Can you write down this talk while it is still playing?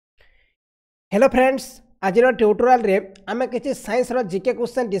Hello friends, आज tutorial रे आमे किसी साइंस रो जीके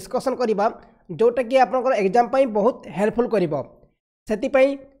क्वेश्चन डिस्कशन करबा जोटा कि आपनकर एग्जाम पई बहुत हेल्पफुल करिवो। सेति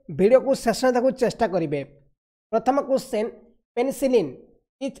पई वीडियो को शेष तक चेष्टा करिवे। प्रथम question, penicillin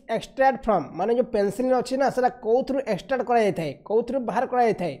is extract from माने जो पेनिसिलिन अछि ना सेटा कोथरु एक्सट्रैक्ट करा जाय थाए, कोथरु बाहर करा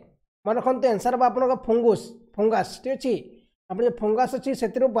जाय थाए। मन रखते आंसर बा आपनकर फंगस ठीक अछि। आपन जो फंगस अछि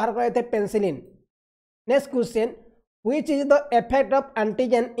सेतिरु बाहर करा जाय थाए penicillin. Next question, Which is the effect of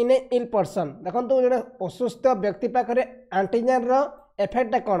antigen in a ill person? देखो जो असुस्थ व्यक्ति पाखे आंटीजेन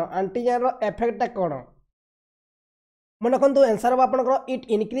एफेक्टा कौन, आंटीजेन एफेक्टा कौन मन रखु आंसर आपंकर it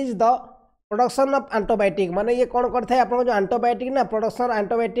increase the production of antibiotic माने ये कौन करता है आप जो एंटीबायोटिक ना प्रोडक्शन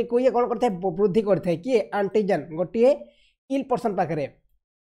एंटीबायोटिक को ये कौन करता है वृद्धि करता है किए आंटीजेन गोटे इल पर्सन पाखे।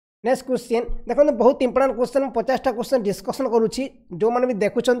 नेक्स्ट क्वेश्चन देखो बहुत इंपोर्टेंट क्वेश्चन 50टा क्वेश्चन डिस्कशन करुच्ची जो मैंने भी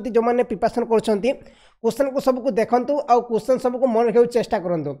देखुं जो मैंने प्रिपरेशन क्वेश्चन को सबको देखु आउ क्वेश्चन सबको मन रखा चेष्टा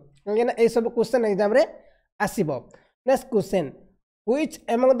करूँ कहीं सब क्वेश्चन एग्जाम रे आसीबो। Next question, which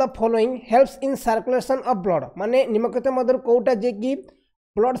among the following helps in circulation of blood माने निम्नलिखित मध्य कोटा जे कि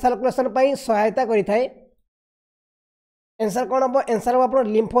ब्लड सर्कुलेशन पई सहायता करि थाए। आंसर कौन हम आंसर हम अपन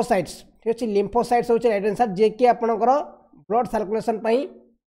लिम्फोसाइट्स ठीक अछि। लिम्फोसाइट्स होछि राइट आंसर जे कि आपनकर ब्लड सर्कुलेशन पई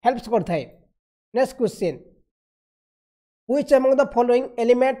हेल्प्स करता है। Next question, which among the following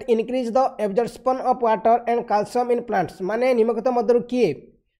element increase the absorption of water and calcium in plants माने निम्नलिखित मध्य किए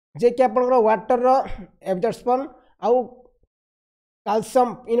जे कि आपनकर वाटर रो एब्जॉर्प्शन आउ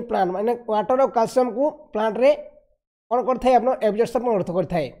कैल्शियम इन प्लांट माने वाटर और कैल्शियम को प्लांट रे कौन करता है आपन एब्जॉर्प्शन अर्थ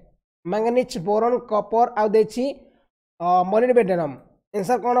करता है। मैंगनीज बोरॉन कॉपर आउ देछि मोलिब्डेनम।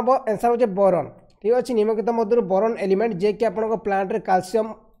 आंसर कौन हम आंसर होचे बोरॉन ठीक अच्छे। निम्नलिखित मध्य बोरॉन एलिमेंट जे कि आपन प्लांट रे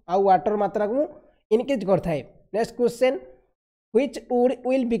कैल्शियम आउ वाटर मात्रा को इनक्रीज करता है। Next question, which would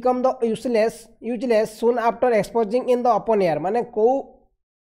will become the useless soon after exposing in the open air माने को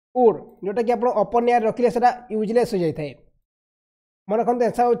वुड जोटा कि आप ओपन एयर रखिले सेटा यूजलेस हो जाय थाए। मन रखते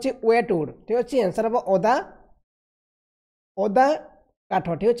आंसर होची वेट वुड ठीक अच्छे। आंसर हम ओदा काठ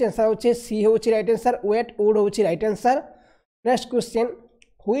ठीक अच्छे। आंसर होची सी होची राइट आंसर, वेट वुड होची right answer. Next question,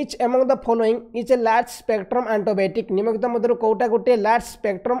 Which among the following is a large spectrum antibiotic? निम्नलिखित मध्य कोटा गोटे large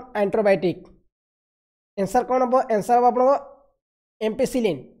spectrum antibiotic? आंसर कौन हम आंसर हम आपन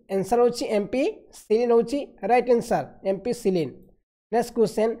एम्पिसिलिन। आंसर होची एम्पिसिलिन होची right answer ampicillin. Next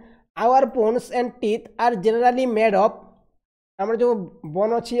question, our bones and teeth are generally made of हमर जो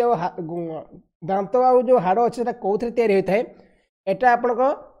बोन अछि दांत आ जो हाड़ अछि सेटा कोथरे तैयारी होता है एटा आपन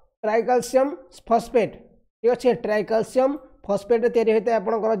ट्राइकैल्शियम फॉस्फेट ठीक अछि। ट्राइकैल्शियम फॉस्फेट तैयारी होता है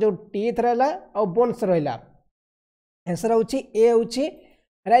आपनकर जो टीथ रहा और बोन्स रहा। आंसर होची ए होची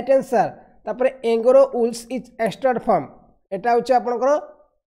राइट आंसर। तापर एंगोरो उल्स इज एक्सट्रैक्ट फ्रॉम एटा होची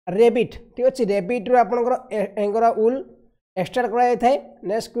आपनकर रेबिट ठीक अछि। रेबिट रो आपनकर एंगोरा उल एक्सट्रैक्ट करा जाय थाए।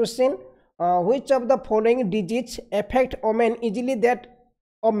 Next question, which of the following disease affect women easily that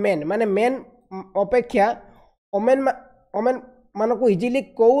of main माने मेन अपेक्षा वुमेन मान को इजिली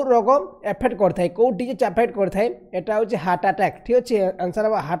कौ रोग एफेक्ट करता है कौ डिजीज एफेक्ट करता है एटा होची हार्ट अटैक ठीक अच्छे। आंसर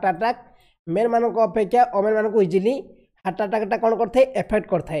हम हार्ट अटैक मेन मान अपेक्षा वुमेन मान को इजिली हार्ट अटैक कौन करता है एफेक्ट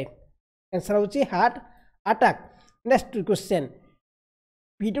करता है। आंसर होची heart attack. Next question,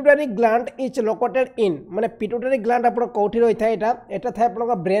 pituitary gland is located in माने पिट्यूटरी ग्लैंड आप कौटी रही था एटा था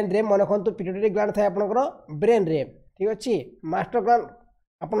आपन ब्रेन रे। मन रखु पिट्यूटरी ग्लैंड था आपन ब्रेन रे ठीक अच्छे। मास्टर ग्लैंड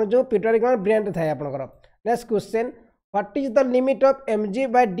आपन जो पिट्यूटरी ग्लैंड ब्रेन रे था आपन। Next question, What is the limit of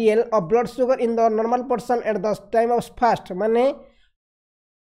mg/dl of blood sugar in the normal person at the time of fast माने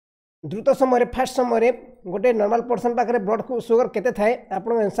द्रुत समय फास्ट समय गोटे नॉर्मल पर्सन पाखे ब्लड सुगर केते थाए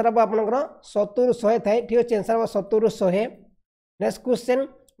आपन आंसर हम आपनकर 70-100 थाए ठीक अछि। आंसर हम 70-100। Next question,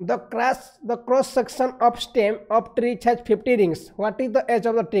 the cross section of stem of tree has 50 rings what is the age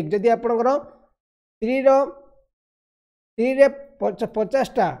of the tree जदि आपनकर ट्री रे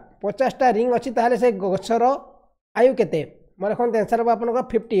 50टा रिंग अछि ताले से गछर आयु केते मन रखते आंसर हम आपनकर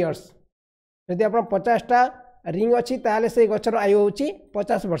 50 इयर्स। यदि आप 50टा रिंग अच्छी ताले से गछर आयु होची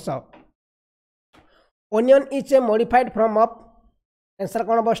 50 वर्ष। Onion is a modified from of answer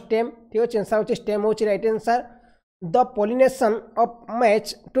कौन हम स्टेम ठीक अच्छे। आंसर होची स्टेम होची right answer. The pollination of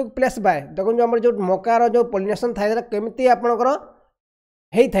match took place by देखो जो हमर जो मकार जो पॉलिनेशन थाए केमिति आपनकर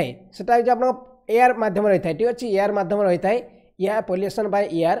हेई थाए सेटा आपन एयर माध्यम रही थाए ठीक अच्छे। एयर माध्यम रही थाए या पॉलिनेशन बाय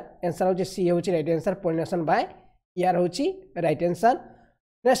एयर। आंसर होची सी होची right answer pollination by air होची right answer.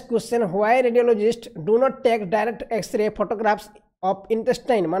 Next question, why radiologist do not take direct x ray photographs of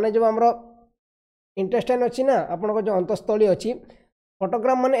intestine माने जो हमरो इंटेस्टाइन अछि ना आपन जो अंतस्थली अछि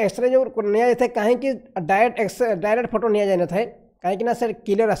फोटोग्राफ माने एक्सरे जो निया जाय कहीं कि डायरेक्ट फोटो निया जाय न थाए कहीं ना सर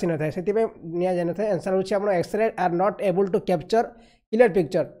क्लियर आसी न थाए सेति पे निया जाय न थाए। आंसर होची आपन x ray are not able to capture clear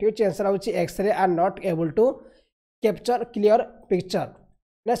picture ठीक है आंसर होची x ray are not able to capture clear picture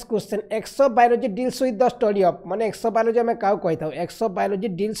next question exobiology deals with the study of माने एक्सोबायोलॉजी हमें काउ कहि थाउ exobiology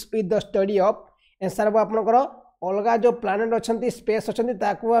deals with the study of answer हो आपनकर अलगा जो प्लैनेट अछंती स्पेस अछंती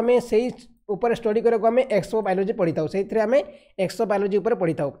ताकू हमें सेही ऊपर स्टडी करको हमें एक्सोबायोलॉजी पढ़ी थाउ सेही हमें एक्सोबायोलॉजी ऊपर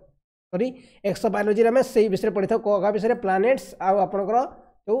पढ़ी थाउ सॉरी एक्सोबायोलॉजी हमें सेही विषय पढ़ी थाउ कोगा विषय प्लैनेट्स आ आपनकर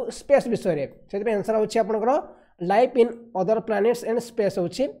जो स्पेस विषय रे सेति आंसर होची आपनकर life in other planets and space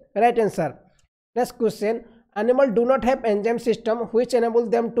होची right answer next question animal do not have enzyme system which enable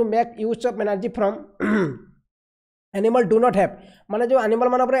them to make use of energy from animal do not have माने जो animal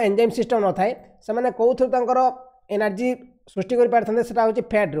मान पर enzyme system न थाए से माने कोथु तांकर एनर्जी सृष्टि करि पारथांते सेटा होची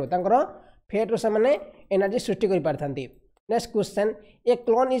फैट रो तांकर फैट रो से माने एनर्जी सृष्टि करि पारथांती next question A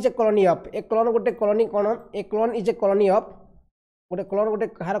clone is a colony of A clone गोटे colony cone A clone is a colony of गोटे क्लोन गोटे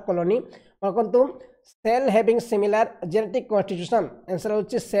कहार colony मानकंतु cell having similar genetic constitution answer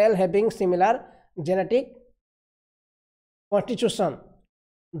होची cell having similar genetic constitution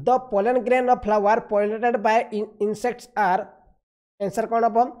the pollen grain of flower pollinated by insects are answer कोन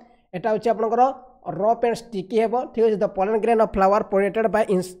अब एटा होची आपनकर rough and sticky हेबो ठीक है the pollen grain of flower pollinated by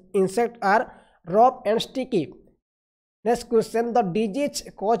insect are rough and sticky next question the disease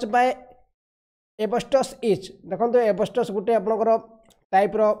caused by asbestos is देखो asbestos गुटे आपनकर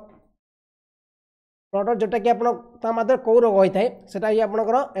type रो product जोटा कि आपन मात्र कौ रोग होता है सेटा ही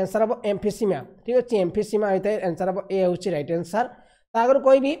आपनकर आंसर हम एम्फिसीमा ठीक अच्छे एम्फिसीमा होता है आंसर हम ए होची राइट आंसर तागर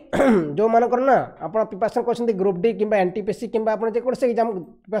कोई भी जो मानकर ना आपन प्रिपरेशन करछंती ग्रुप डी किंबा एनटीपीसी किंबा आपन जे कोर्स एग्जाम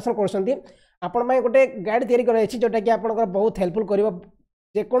प्रिपरेशन करछंती आपन माय गोटे गाइड तयारी करै छी जोटा कि आपनकर बहुत हेल्पफुल करिवो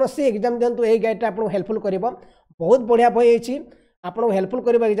जे कोनोसी एग्जाम देंतु ए गाइड आपन हेल्पफुल करिवो बहुत बढ़िया बही छी आपन हेल्पफुल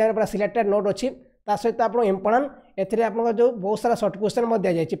करिवो एग्जाम पर सिलेक्टेड नोट अछि ता सहित आप इम्पोर्टाट एथिरे आपन जो बहुत सारा शॉर्ट क्वेश्चन मध्य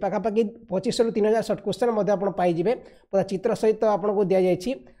दिया जायछि पाखापाखि 2500 रु 3000 शॉर्ट क्वेश्चन मध्य आपन पाई जिवे पूरा चित्र सहित आपन को दिया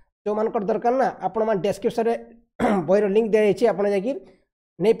जायछि जो मानकर दरकार ना आपन मान डिस्क्रिप्शन रे बहिर लिंक दिया जायछि आपन जाकी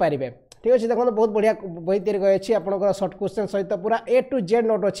नै पारिबे ठीक अछि देखो बहुत बढ़िया बही तयारी गय अछि आपन को शॉर्ट क्वेश्चन सहित पूरा ए टू जेड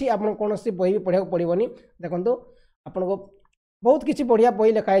नोट अछि आपन कोनोसी बही भी पढिया पड़िबोनी देखंतु आपन को बहुत किसी बढ़िया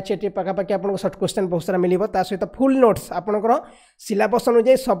बही लिखा है पाखापाखि आपको शॉर्ट क्वेश्चन बहुत सारा मिल सहित फुल नोट्स आपंकर सिलेबस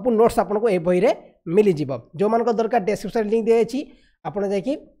अनुसार सब नोट्स आपको ये बही में मिल जाव जो मान दरकार डिस्क्रिप्शन लिंक दिखाई आपड़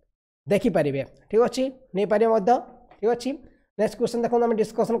जा देखिपारे ठीक अच्छे नहीं पारे ठीक अच्छे नेक्स्ट क्वेश्चन देखो आम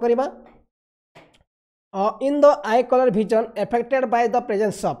डिस्कसन करवा in the I colour vision affected by the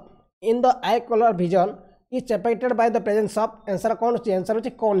presence of in the I colour vision is affected by the presence of answer कौन होची आंसर होची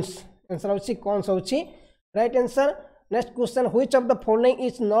कॉन्स आंसर होची कॉन्स होची right answer next question which of the following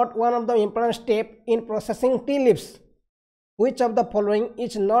is not one of the important step in processing tea leaves which of the following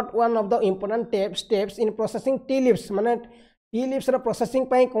is not one of the important steps in processing tea leaves माने tea leaves रो processing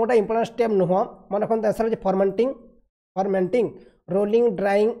पई कोनटा important step नुह माने कोन answer होची fermenting rolling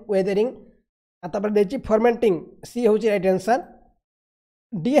drawing weathering आतापर देची fermenting सी होची right answer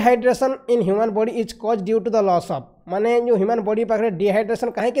dehydration in human body is cause due to the loss of माने जो human body पाखरे dehydration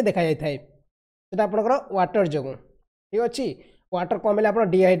काहे के देखा जाय थाए सेटा आपनकर वाटर जगो ठीक अच्छे वाटर कमेले आप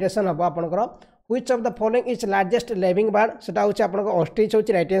डिहाइड्रेशन हम आपंकर which of the following is largest living bird सेटा होची आपन ऑस्ट्रिच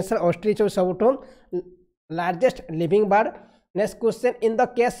होची राइट आंसर ऑस्ट्रिच हो सबठो largest living bird next question in the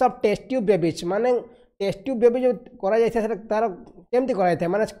case of test tube babies माने टेस्ट ट्यूब बेबी जो करा जाय छै तार केमती करा जाय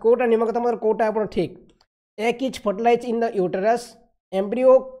माने कोटा निमक तमर कोटा आपन ठीक एक is fertilise in the uterus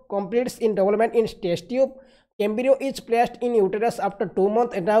embryo completes in development in test tube embryo is placed in uterus after 2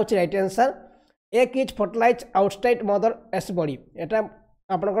 month एटा होची राइट आंसर एक is fertilise outside mother S body एटा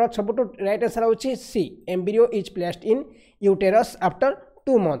आपनकर सबटू राइट आंसर होची सी embryo is placed in uterus after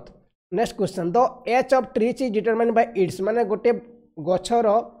 2 month next question the age of trees is determined by it's माने गोटे गछर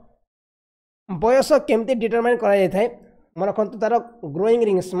बयस केमती determine करा जाय थाए मन रखंतु तार ग्रोइंग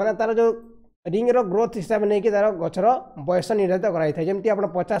रिंग्स माने तार जो रिंग रो ग्रोथ हिसाब नै कि तार गछर बयस निर्धारित करा जाय थाए जेमती आपण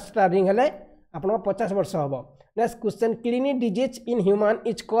 50 टा रिंग हेले आपण 50 वर्ष हबो next question kidney disease in human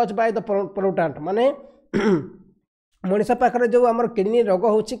is cause by the pollutant माने मनुष्य पाखरे जो हमर किडनी रोग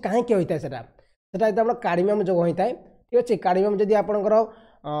होची काहे के होइता सेटा सेटा एकदम कार्डियम जो होइता ठीक अछि कार्डियम जदी आपनकर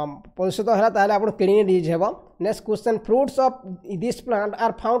प्रदूषित होला ताले आपण किडनी डिजीज हेबो next question fruits of this plant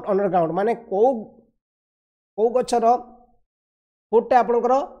are found underground माने को गछर फ्रूट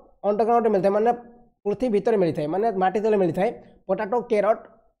आपनकर अंडरग्राउंड मिलता है माने पृथ्वी भीतर मिलता है माने माटी तले मिलता है पोटैटो कैरट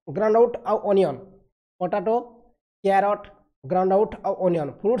ग्राउंडनट और ऑनियन पोटैटो कैरट ग्राउंडनट और onion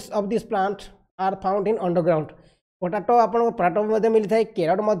fruits of this plant are found in underground potato आपन पोटैटो मध्ये मिलता है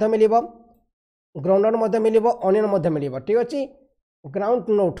कैरट मध्ये मिलिबो ग्राउंडनट मध्ये मिलिबो ऑनियन मध्ये मिलिबो ठीक अछि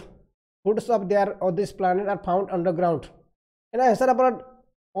groundnut fruits of this plant are found underground Anna answer upon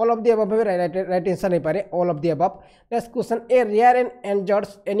all of the above right answer नहीं पारे all of the above next question A rare and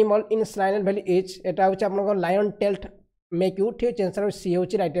एंजर्ड animal in silent valley is एटा होची आपन lion tailed मेक्यू ठीक answer C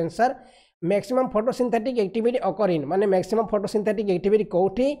होची right answer maximum photosynthetic activity अकर इन माने maximum photosynthetic activity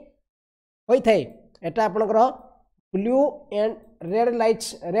कोठी होई थाए एटा आपन blue and red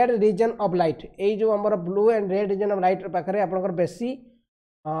lights red region of light ए जो हमर blue and red region of light पाखरे आपन बेसी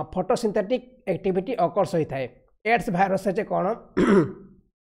फोटोसिंथेटिक एक्टिविटी अकर्स होई थाए एड्स भाइरस है कौन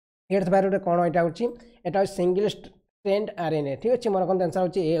एड्स भाइरस कौन यहाँ सिंगल स्ट्रैंड आरएनए ठीक अच्छे मोर कौन आंसर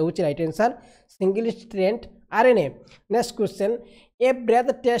होची ए होची right answer single strand RNA next question a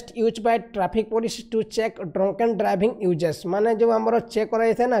breath test use by traffic police to check drunken driving uses माने जो हमर चेक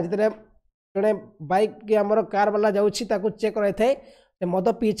कराई थे ना जितने जड़े बाइक के हमर कार वाला जाउछि ताकू चेक कराई थे मद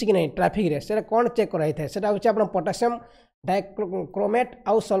पीछि कि नहीं ट्रैफिक रे से कौन चेक कराई थे सेटा होची अपन पोटेशियम डाइक्रोमेट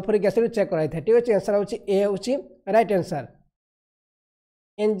आउ सल्फ्यूरिक एसिड चेक कराई थे ठीक अच्छे आंसर होची ए होची right answer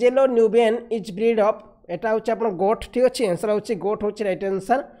Angelo Nubian is breed of एटा होची अपन गोट ठीक अच्छे आंसर होची गोट होची right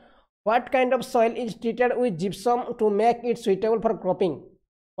answer what kind of soil is treated with gypsum to make it suitable for cropping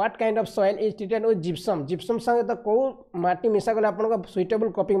what kind of soil is treated with gypsum gypsum संगे तो को माटी मिसा गले अपन सुइटेबल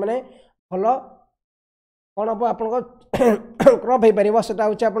क्रॉपिंग माने भलो कौन हम आप क्रॉप हो पार से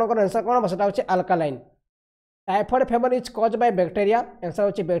आंसर कौन हम से alkaline typhoid favour is cause by bacteria answer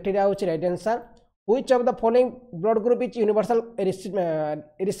होची बैक्टीरिया होची right answer which of the following blood group is universal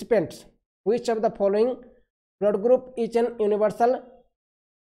रिसिपिएंट्स which of the following blood group is an universal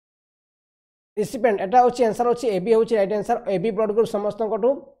recipient एटा होची answer होची AB होची right answer AB blood group समस्त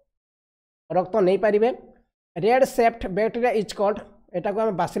को रक्त नहीं पारिबे red सेप्ट bacteria is called एटा को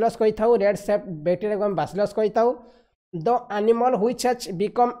हम bacillus कहि थाउ रेड सेप्ट बैक्टीरिया को हम बासिलस कहि थाउ the animal which has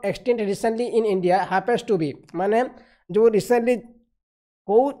become extinct recently in India happens to be माने जो रिसेंटली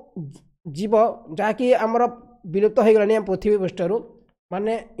को जीव जहाँकि आमर विलुप्त हो गलानी पृथ्वी पृष्ठर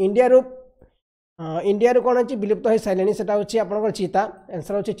माने इंडिया रू कौन अच्छी विलुप्त हो सारे से आपंकर चीता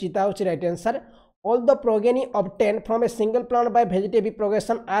आंसर होची चीता होची right answer all the progeny obtain from a single plant by vegetative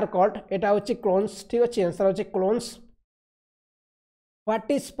progression are called एटा होची क्लोन्स ठीक अच्छे आंसर होची clones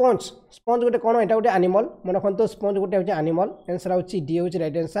what is sponge sponge गोटे कौन यहाँ गोटे एनिमल मन रखु स्पंज गोटे हूँ एनिमल आंसर होची डी होची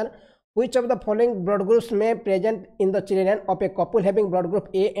right answer which of the following blood groups में present in the children of a couple having blood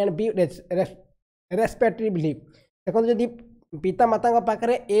group A and B respectively देखो जदि पिता माता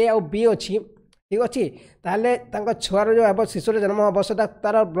पाखे ए आउ बी अच्छी ठीक अच्छे ताहले छुआर जो हम शिशुर जन्म हम से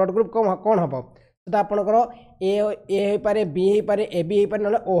तार ब्लड ग्रुप कौन हम से आपंकर ए हो पारे बी हो पारे ए बी हो पारे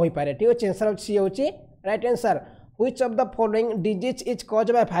ना ओ हो पारे ठीक अच्छे आंसर सी होची right answer which of the following disease is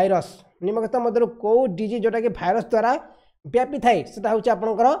cause by virus निम्नलिखित मध्य कौ डिजीज जोटा कि भाइरस द्वारा व्यापी थाए से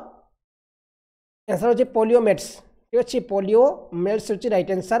आपंकर आंसर होची पोलियोमेट्स ठीक अच्छे पोलियोमेट्स होची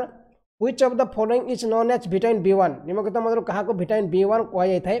right answer which of the following is known as vitamin B1 निम्नलिखित मध्य क्या विटामिन B1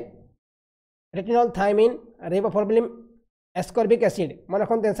 कह जाए retinol thiamine riboflavin ascorbic acid मन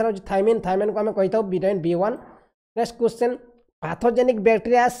रखते आंसर होची थायमिन थायमिन को आम कही था vitamin B1 next question pathogenic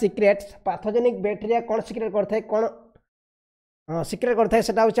bacteria secrets pathogenic bacteria कौन सिक्रेट करता है कौन सिक्रेट करता है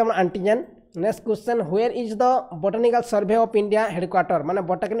सेटा होची antigen next question where is the botanical survey of India headquarter माने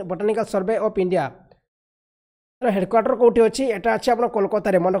botanical survey of India headquarter कौटी अच्छी एटा अच्छे आप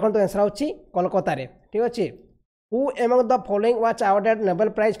कोलकाता मन रखते आंसर होची कोलकाता ठीक अच्छे who among the following was awarded Nobel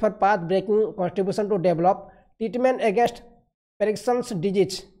prize for path breaking contribution to develop treatment against Parkinson's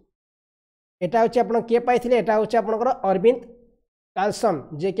disease एटा होची आपण के पाइथिले एटा होची आपनकर अरविंद कार्लसन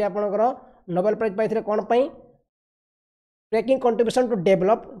जे कि आपनकर नोबेल प्राइज पाइथिले कोन पई breaking contribution to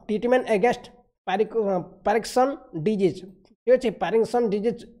develop treatment against Parkinson disease ठीक अच्छे पार्किंसन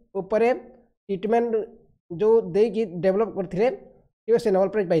डिजीज उपरे ट्रीटमेंट जो देकी डेवलप करथिले ठीक से Nobel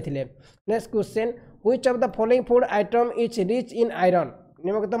prize पाइथिले next question which of the following food item is rich in iron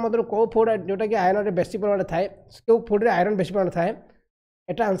निम्नलिखित मध्य कौ फूड जोटा कि आयरन रे बेसी परिमाण थाए कौ फूड रे आयरन बेसी परिमाण थाए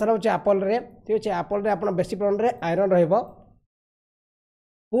एटा आंसर होची एप्पल रे ठीक अच्छे एप्पल रे आपण बेसी परिमाण रे iron रहइबो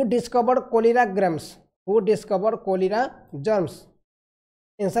who discovered cholera grams who discovered cholera germs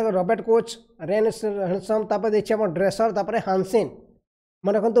answer Robert Koch rain handsome तापर देखिए अपन ड्रेसर तापर हांसेन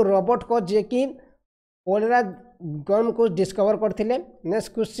मन रखु रॉबर्ट कोच जे कि कोलेरा गर्म को डिस्कवर करते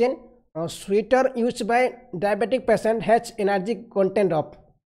next question sweater use by diabetic patient has energy content of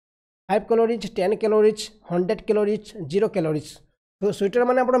 5 calories 10 calories 100 calories 0 calories तो स्वीटर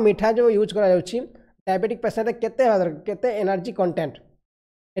माने अपन मीठा जो यूज करा जाउछि डायबिटिक पेशेंट केते एनर्जी कंटेंट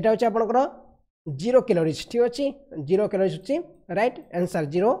एटा होछि आपनकर 0 कैलोरीज ठीक अछि 0 कैलोरीज होछि राइट आंसर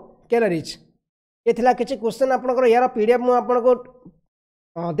 0 कैलोरीज ये थिला किछि क्वेश्चन आपनकर यार पीडीएफ मु आपनको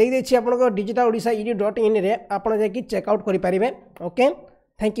दे देछि आपनकर digital odisha edu.in रे आपण जे कि चेकआउट करि परिबे ओके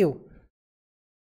थैंक यू।